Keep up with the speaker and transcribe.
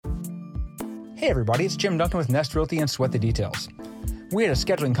Hey everybody, it's Jim Duncan with Nest Realty and Sweat the Details. We had a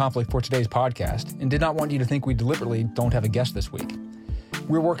scheduling conflict for today's podcast and did not want you to think we deliberately don't have a guest this week.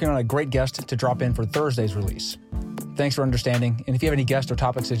 We're working on a great guest to drop in for Thursday's release. Thanks for understanding, and if you have any guest or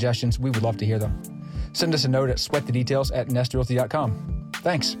topic suggestions, we would love to hear them. Send us a note at sweatthedetails@nestrealty.com.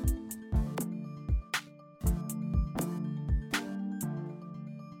 Thanks.